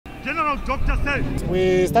General Dr. said.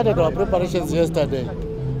 We started our preparations yesterday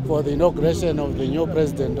for the inauguration of the new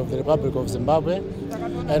President of the Republic of Zimbabwe,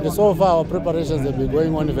 and so far our preparations have been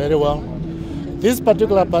going on very well. This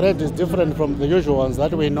particular parade is different from the usual ones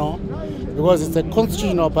that we know because it's a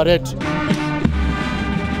constitutional parade.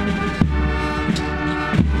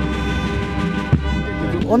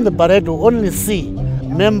 On the parade we only see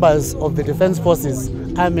members of the Defence Forces,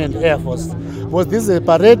 Army and Air Force, because this is a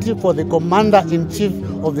parade for the Commander-in-Chief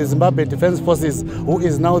of the Zimbabwe Defence Forces, who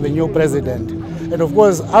is now the new President. And of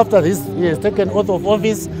course, after this, he has taken oath of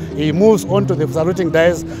office, he moves on to the saluting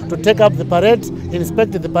dais to take up the parade,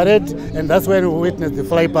 inspect the parade, and that's when we witness the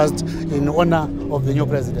fly past in honor of the new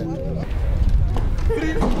President.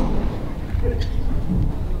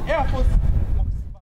 Air Force.